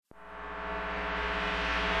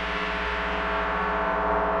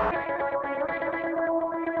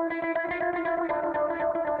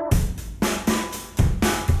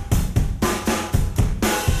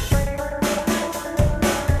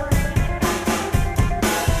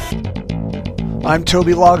I'm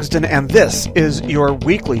Toby Logsden, and this is your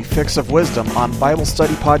weekly fix of wisdom on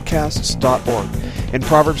BibleStudyPodcasts.org. In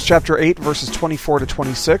Proverbs chapter 8, verses 24 to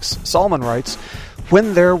 26, Solomon writes,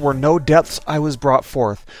 "When there were no depths, I was brought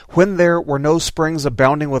forth. When there were no springs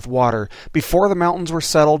abounding with water, before the mountains were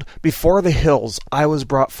settled, before the hills, I was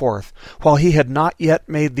brought forth, while he had not yet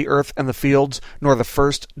made the earth and the fields, nor the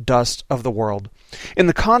first dust of the world." In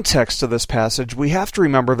the context of this passage, we have to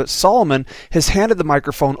remember that Solomon has handed the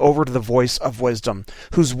microphone over to the voice of wisdom,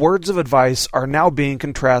 whose words of advice are now being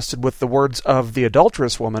contrasted with the words of the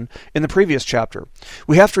adulterous woman in the previous chapter.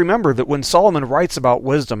 We have to remember that when Solomon writes about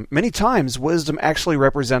wisdom, many times wisdom actually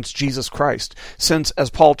represents Jesus Christ, since, as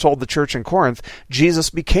Paul told the church in Corinth, Jesus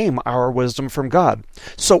became our wisdom from God.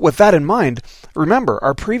 So with that in mind, remember,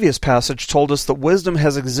 our previous passage told us that wisdom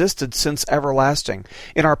has existed since everlasting.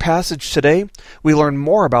 In our passage today, we learn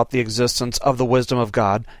more about the existence of the wisdom of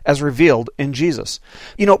God as revealed in Jesus.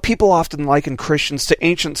 You know, people often liken Christians to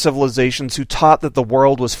ancient civilizations who taught that the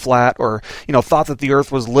world was flat or, thought that the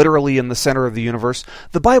earth was literally in the center of the universe.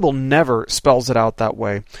 The Bible never spells it out that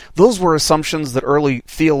way. Those were assumptions that early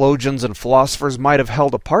theologians and philosophers might have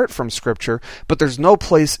held apart from Scripture, but there's no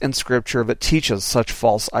place in Scripture that teaches such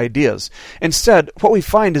false ideas. Instead, what we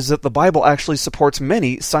find is that the Bible actually supports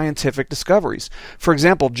many scientific discoveries. For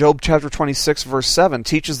example, Job chapter 26, verse 7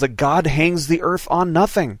 teaches that God hangs the earth on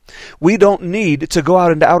nothing. We don't need to go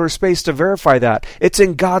out into outer space to verify that. It's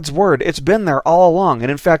in God's Word. It's been there all along.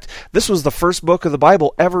 And in fact, this was the first book of the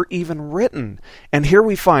Bible ever even written. And here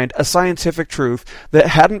we find a scientific truth that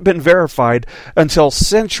hadn't been verified until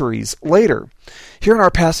centuries later. Here in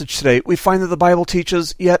our passage today, we find that the Bible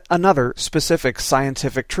teaches yet another specific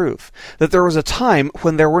scientific truth, that there was a time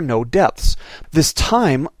when there were no depths. This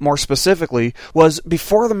time, more specifically, was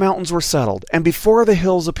before the mountains were settled and before the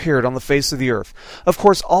hills appeared on the face of the earth. Of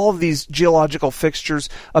course, all of these geological fixtures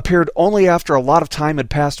appeared only after a lot of time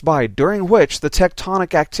had passed by, during which the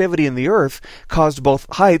tectonic activity in the earth caused both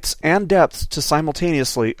heights and depths to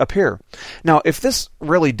simultaneously appear. Now, if this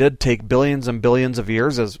really did take billions and billions of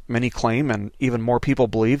years, as many claim and even more people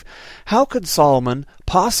believe, how could Solomon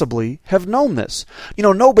possibly have known this?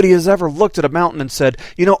 Nobody has ever looked at a mountain and said,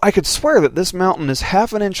 I could swear that this mountain is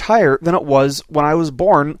half an inch higher than it was when I was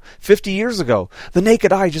born 50 years ago. The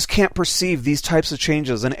naked eye just can't perceive these types of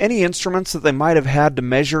changes, and any instruments that they might have had to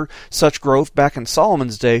measure such growth back in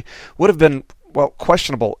Solomon's day would have been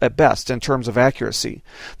questionable at best in terms of accuracy.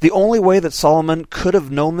 The only way that Solomon could have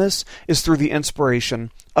known this is through the inspiration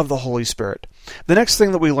of the Holy Spirit. The next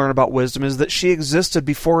thing that we learn about wisdom is that she existed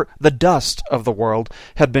before the dust of the world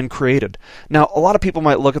had been created. Now, a lot of people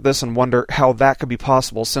might look at this and wonder how that could be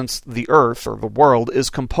possible, since the earth, or the world, is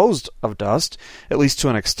composed of dust, at least to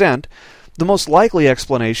an extent. The most likely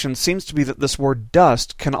explanation seems to be that this word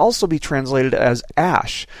dust can also be translated as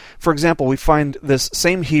ash. For example, we find this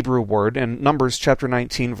same Hebrew word in Numbers chapter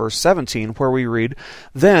 19, verse 17, where we read,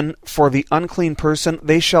 "Then for the unclean person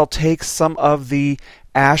they shall take some of the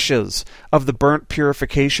ashes of the burnt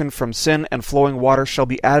purification from sin, and flowing water shall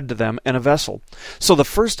be added to them in a vessel." So the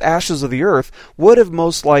first ashes of the earth would have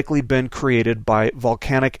most likely been created by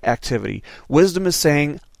volcanic activity. Wisdom is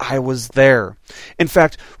saying, I was there. In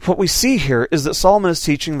fact, what we see here is that Solomon is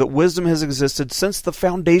teaching that wisdom has existed since the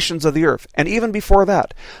foundations of the earth, and even before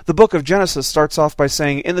that. The book of Genesis starts off by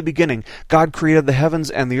saying, "In the beginning, God created the heavens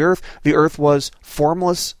and the earth. The earth was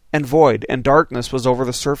formless and void, and darkness was over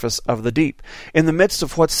the surface of the deep." In the midst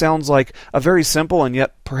of what sounds like a very simple and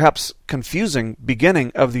yet perhaps confusing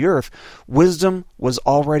beginning of the earth, wisdom was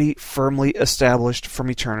already firmly established from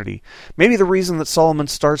eternity. Maybe the reason that Solomon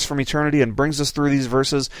starts from eternity and brings us through these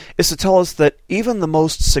verses is to tell us that even the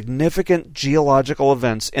most significant geological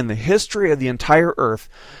events in the history of the entire earth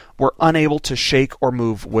were unable to shake or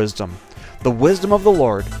move wisdom. The wisdom of the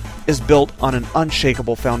Lord is built on an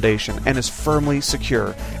unshakable foundation and is firmly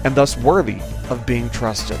secure, and thus worthy of being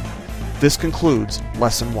trusted. This concludes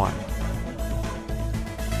Lesson 1.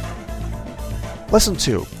 Lesson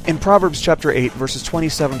 2. In Proverbs chapter 8, verses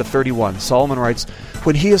 27 to 31, Solomon writes,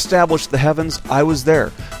 "When he established the heavens, I was there.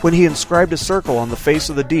 When he inscribed a circle on the face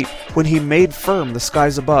of the deep. When he made firm the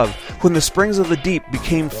skies above. When the springs of the deep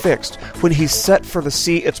became fixed. When he set for the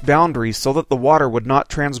sea its boundaries so that the water would not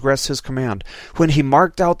transgress his command. When he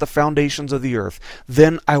marked out the foundations of the earth.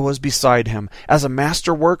 Then I was beside him, as a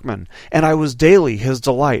master workman, and I was daily his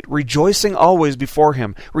delight, rejoicing always before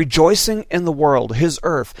him, rejoicing in the world, his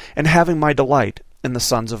earth, and having my delight in the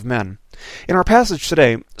sons of men." In our passage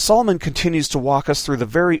today, Solomon continues to walk us through the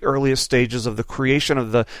very earliest stages of the creation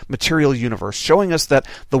of the material universe, showing us that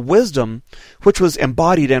the wisdom, which was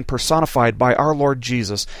embodied and personified by our Lord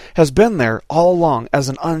Jesus, has been there all along as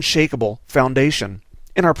an unshakable foundation.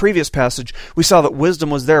 In our previous passage, we saw that wisdom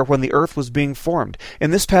was there when the earth was being formed.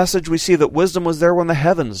 In this passage, we see that wisdom was there when the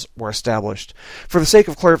heavens were established. For the sake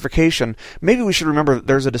of clarification, maybe we should remember that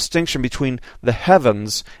there's a distinction between the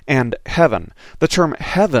heavens and heaven. The term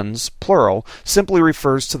heavens, plural, simply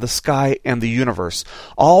refers to the sky and the universe.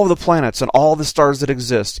 All of the planets and all the stars that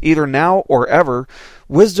exist, either now or ever,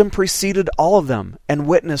 wisdom preceded all of them and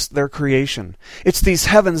witnessed their creation. It's these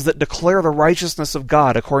heavens that declare the righteousness of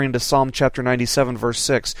God, according to Psalm chapter 97, verse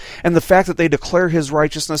 6. And the fact that they declare his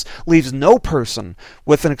righteousness leaves no person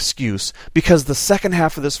with an excuse, because the second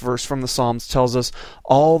half of this verse from the Psalms tells us,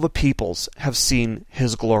 all the peoples have seen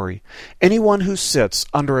his glory. Anyone who sits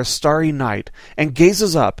under a starry night and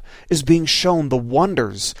gazes up is being shown the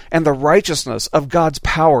wonders and the righteousness of God's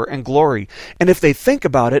power and glory. And if they think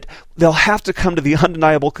about it, they'll have to come to the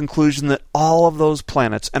undeniable conclusion that all of those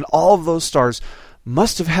planets and all of those stars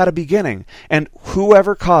must have had a beginning, and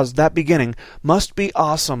whoever caused that beginning must be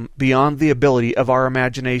awesome beyond the ability of our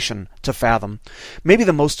imagination to fathom. Maybe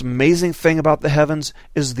the most amazing thing about the heavens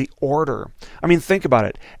is the order. I mean, think about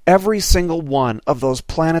it. Every single one of those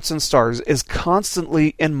planets and stars is constantly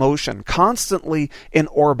in motion, constantly in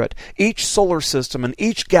orbit. Each solar system and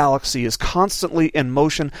each galaxy is constantly in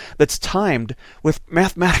motion that's timed with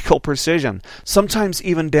mathematical precision, sometimes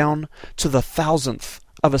even down to the thousandth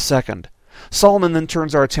of a second. Solomon then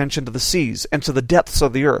turns our attention to the seas and to the depths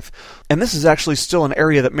of the earth. And this is actually still an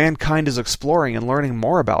area that mankind is exploring and learning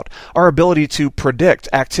more about. Our ability to predict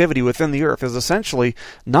activity within the earth is essentially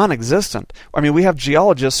non-existent. I mean, we have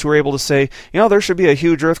geologists who are able to say, there should be a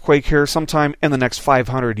huge earthquake here sometime in the next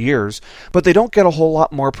 500 years, but they don't get a whole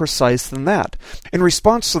lot more precise than that. In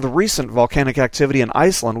response to the recent volcanic activity in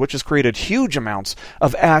Iceland, which has created huge amounts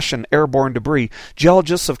of ash and airborne debris,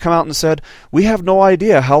 geologists have come out and said, we have no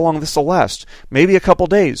idea how long this will last. Maybe a couple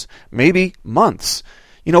days, maybe months.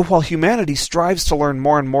 While humanity strives to learn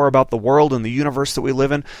more and more about the world and the universe that we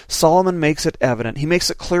live in, Solomon makes it evident. He makes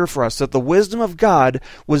it clear for us that the wisdom of God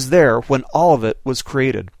was there when all of it was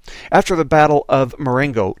created. After the Battle of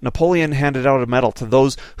Marengo, Napoleon handed out a medal to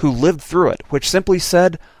those who lived through it, which simply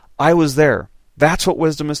said, I was there. That's what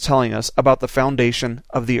wisdom is telling us about the foundation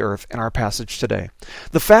of the earth in our passage today.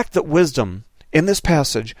 The fact that wisdom in this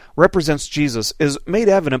passage represents Jesus is made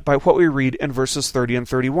evident by what we read in verses 30 and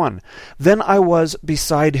 31. Then I was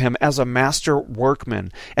beside him as a master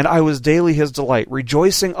workman, and I was daily his delight,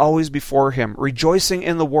 rejoicing always before him, rejoicing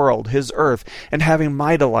in the world, his earth, and having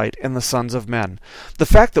my delight in the sons of men. The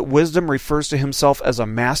fact that wisdom refers to himself as a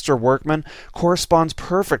master workman corresponds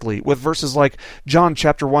perfectly with verses like John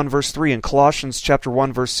chapter 1 verse 3 and Colossians chapter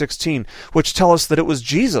 1 verse 16, which tell us that it was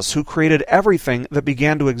Jesus who created everything that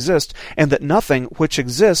began to exist, and that nothing which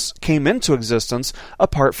exists came into existence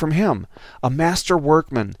apart from him. A master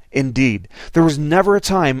workman, indeed. There was never a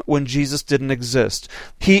time when Jesus didn't exist.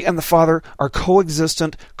 He and the Father are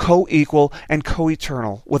coexistent, co-equal, and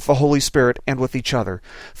co-eternal with the Holy Spirit and with each other.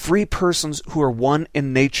 Three persons who are one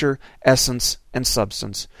in nature, essence, and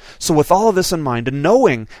substance. So with all of this in mind, and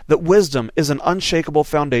knowing that wisdom is an unshakable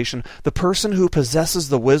foundation, the person who possesses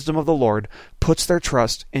the wisdom of the Lord puts their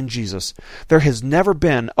trust in Jesus. There has never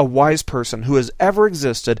been a wise person who has ever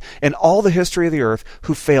existed in all the history of the earth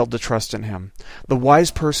who failed to trust in him. The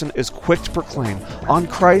wise person is quick to proclaim, on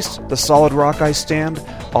Christ, the solid rock I stand,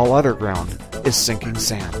 all other ground is sinking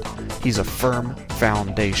sand. He's a firm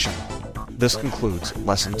foundation. This concludes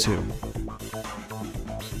Lesson 2.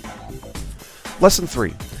 Lesson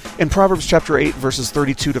 3. In Proverbs chapter 8, verses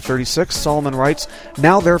 32 to 36, Solomon writes,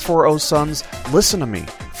 Now therefore, O sons, listen to me,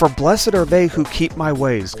 for blessed are they who keep my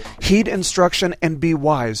ways. Heed instruction and be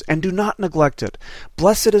wise, and do not neglect it.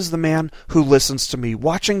 Blessed is the man who listens to me,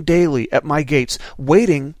 watching daily at my gates,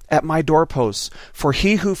 waiting at my doorposts. For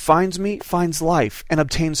he who finds me finds life, and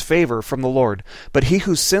obtains favor from the Lord. But he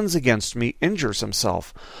who sins against me injures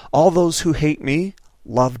himself. All those who hate me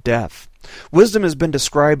love death. Wisdom has been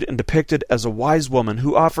described and depicted as a wise woman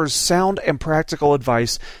who offers sound and practical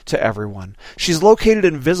advice to everyone. She's located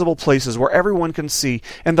in visible places where everyone can see,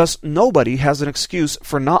 and thus nobody has an excuse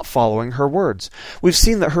for not following her words. We've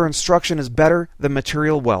seen that her instruction is better than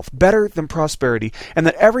material wealth, better than prosperity, and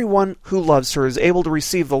that everyone who loves her is able to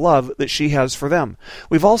receive the love that she has for them.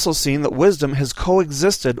 We've also seen that wisdom has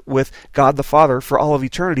coexisted with God the Father for all of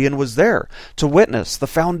eternity and was there to witness the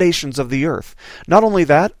foundations of the earth. Not only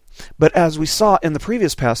that, but as we saw in the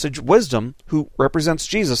previous passage, wisdom, who represents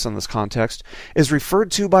Jesus in this context, is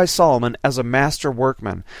referred to by Solomon as a master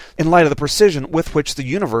workman, in light of the precision with which the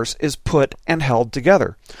universe is put and held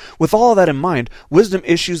together. With all of that in mind, wisdom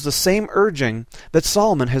issues the same urging that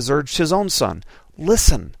Solomon has urged his own son.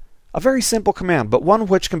 Listen. A very simple command, but one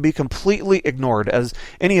which can be completely ignored, as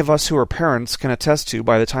any of us who are parents can attest to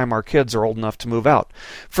by the time our kids are old enough to move out.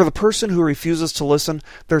 For the person who refuses to listen,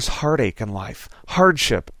 there's heartache in life,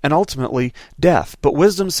 hardship, and ultimately death. But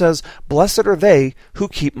wisdom says, "Blessed are they who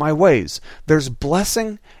keep my ways." There's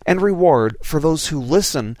blessing and reward for those who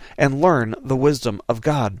listen and learn the wisdom of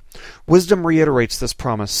God. Wisdom reiterates this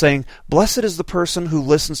promise, saying, "Blessed is the person who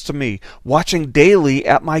listens to me, watching daily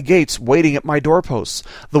at my gates, waiting at my doorposts."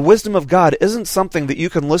 The wisdom of God isn't something that you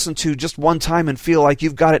can listen to just one time and feel like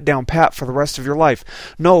you've got it down pat for the rest of your life.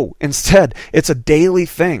 No, instead, it's a daily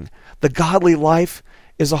thing. The godly life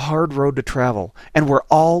is a hard road to travel, and we're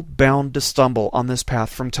all bound to stumble on this path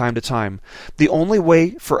from time to time. The only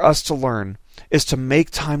way for us to learn is to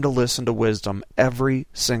make time to listen to wisdom every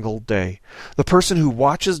single day. The person who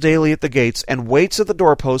watches daily at the gates and waits at the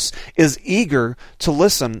doorposts is eager to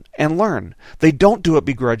listen and learn. They don't do it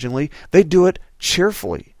begrudgingly, they do it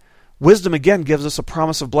cheerfully. Wisdom again gives us a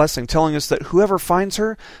promise of blessing, telling us that whoever finds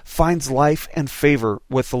her finds life and favor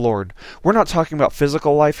with the Lord. We're not talking about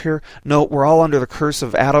physical life here. No, we're all under the curse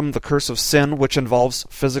of Adam, the curse of sin, which involves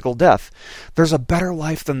physical death. There's a better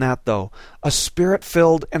life than that, though, a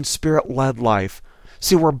spirit-filled and spirit-led life.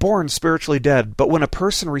 See, we're born spiritually dead, but when a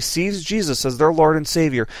person receives Jesus as their Lord and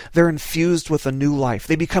Savior, they're infused with a new life.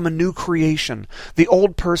 They become a new creation. The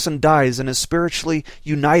old person dies and is spiritually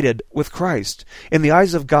united with Christ. In the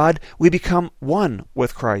eyes of God, we become one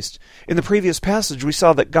with Christ. In the previous passage, we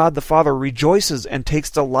saw that God the Father rejoices and takes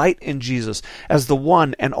delight in Jesus as the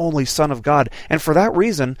one and only Son of God, and for that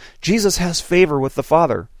reason, Jesus has favor with the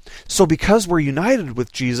Father. So because we're united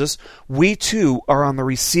with Jesus, we too are on the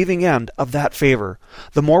receiving end of that favor.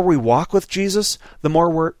 The more we walk with Jesus, the more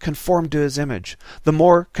we're conformed to His image. The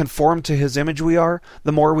more conformed to His image we are,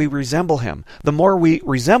 the more we resemble Him. The more we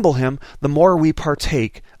resemble Him, the more we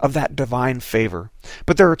partake of that divine favor.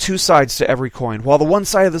 But there are two sides to every coin. While the one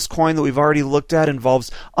side of this coin that we've already looked at involves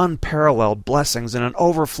unparalleled blessings and an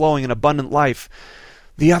overflowing and abundant life,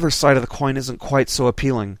 the other side of the coin isn't quite so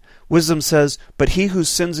appealing. Wisdom says, "But he who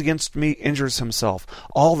sins against me injures himself.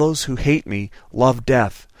 All those who hate me love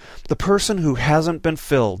death." The person who hasn't been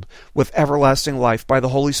filled with everlasting life by the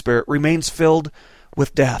Holy Spirit remains filled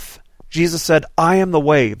with death. Jesus said, "I am the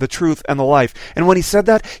way, the truth, and the life." And when He said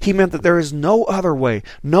that, He meant that there is no other way,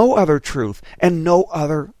 no other truth, and no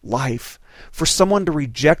other life. For someone to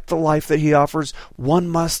reject the life that He offers, one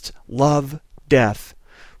must love death.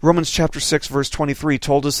 Romans chapter 6 verse 23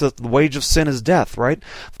 told us that the wage of sin is death, right?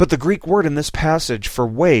 But the Greek word in this passage for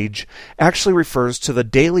wage actually refers to the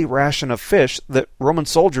daily ration of fish that Roman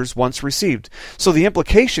soldiers once received. So the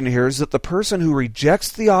implication here is that the person who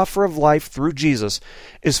rejects the offer of life through Jesus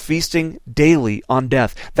is feasting daily on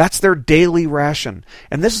death. That's their daily ration.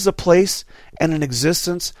 And this is a place and an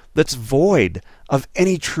existence that's void of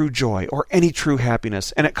any true joy or any true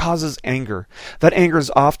happiness, and it causes anger. That anger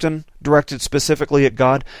is often directed specifically at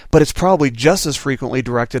God, but it's probably just as frequently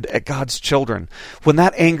directed at God's children. When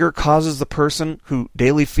that anger causes the person who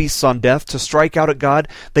daily feasts on death to strike out at God,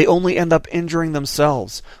 they only end up injuring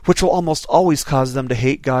themselves, which will almost always cause them to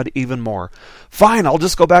hate God even more. "Fine, I'll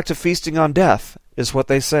just go back to feasting on death," is what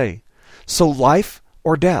they say. So life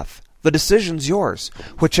or death? The decision's yours.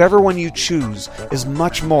 Whichever one you choose is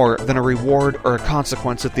much more than a reward or a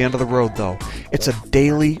consequence at the end of the road, though. It's a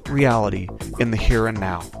daily reality in the here and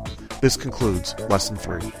now. This concludes Lesson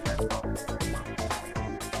 3.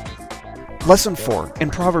 Lesson 4. In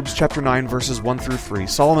Proverbs chapter 9, verses 1 through 3,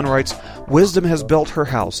 Solomon writes, "Wisdom has built her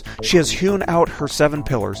house. She has hewn out her 7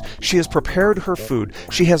 pillars. She has prepared her food.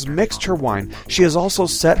 She has mixed her wine. She has also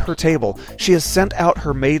set her table. She has sent out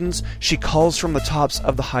her maidens. She calls from the tops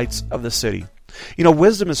of the heights of the city." You know,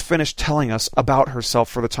 wisdom is finished telling us about herself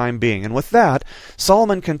for the time being, and with that,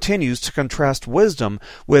 Solomon continues to contrast wisdom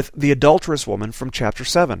with the adulterous woman from chapter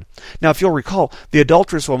 7. Now, if you'll recall, the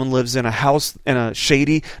adulterous woman lives in a house in a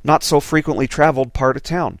shady, not so frequently traveled part of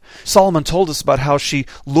town. Solomon told us about how she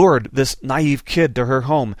lured this naive kid to her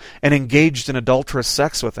home and engaged in adulterous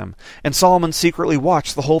sex with him, and Solomon secretly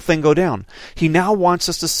watched the whole thing go down. He now wants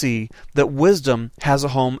us to see that wisdom has a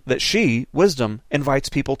home that she, wisdom, invites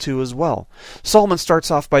people to as well. Solomon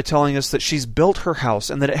starts off by telling us that she's built her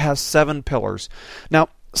house and that it has 7 pillars. Now,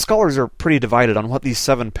 scholars are pretty divided on what these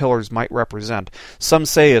 7 pillars might represent. Some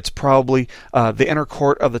say it's probably the inner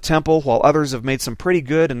court of the temple, while others have made some pretty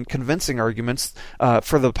good and convincing arguments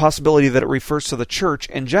for the possibility that it refers to the church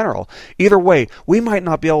in general. Either way, we might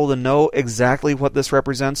not be able to know exactly what this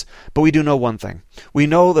represents, but we do know one thing. We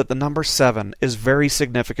know that the number 7 is very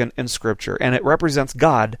significant in Scripture, and it represents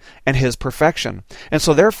God and His perfection. And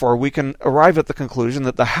so therefore, we can arrive at the conclusion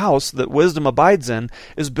that the house that wisdom abides in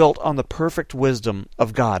is built on the perfect wisdom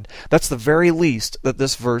of God. God. That's the very least that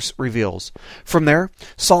this verse reveals. From there,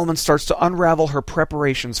 Solomon starts to unravel her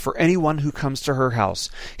preparations for anyone who comes to her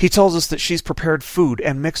house. He tells us that she's prepared food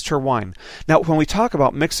and mixed her wine. Now, when we talk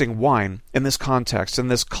about mixing wine in this context, in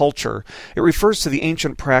this culture, it refers to the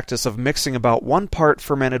ancient practice of mixing about 1 part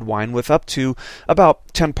fermented wine with up to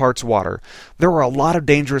about 10 parts water. There were a lot of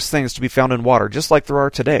dangerous things to be found in water, just like there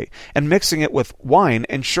are today, and mixing it with wine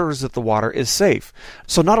ensures that the water is safe.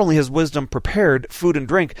 So not only has wisdom prepared food and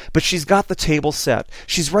drink, but she's got the table set.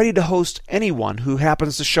 She's ready to host anyone who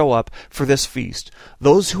happens to show up for this feast.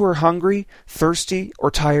 Those who are hungry, thirsty,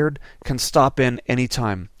 or tired can stop in any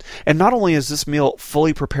time. And not only is this meal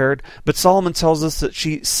fully prepared, but Solomon tells us that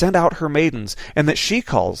she sent out her maidens, and that she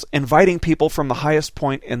calls, inviting people from the highest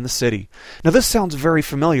point in the city. Now this sounds very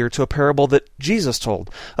familiar to a parable that Jesus told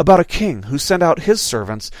about a king who sent out his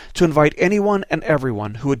servants to invite anyone and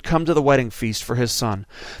everyone who would come to the wedding feast for his son.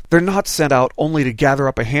 They're not sent out only to gather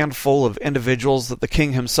up a handful of individuals that the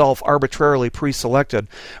king himself arbitrarily pre-selected.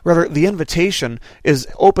 Rather, the invitation is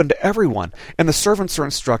open to everyone, and the servants are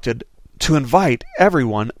instructed to invite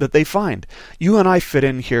everyone that they find. You and I fit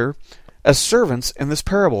in here as servants in this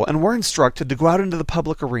parable, and we're instructed to go out into the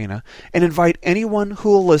public arena and invite anyone who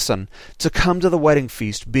will listen to come to the wedding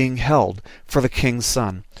feast being held for the king's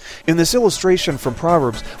son. In this illustration from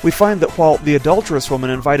Proverbs, we find that while the adulterous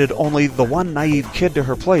woman invited only the one naive kid to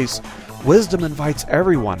her place, wisdom invites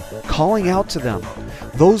everyone, calling out to them.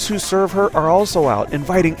 Those who serve her are also out,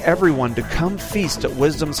 inviting everyone to come feast at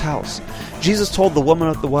wisdom's house. Jesus told the woman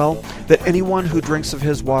at the well that anyone who drinks of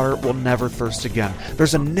his water will never thirst again.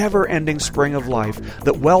 There's a never-ending spring of life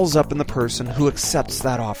that wells up in the person who accepts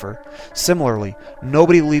that offer. Similarly,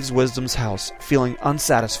 nobody leaves wisdom's house feeling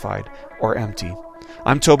unsatisfied or empty.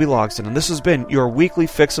 I'm Toby Logston, and this has been your weekly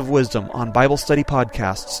fix of wisdom on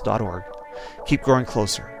BibleStudyPodcasts.org. Keep growing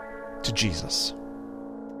closer to Jesus.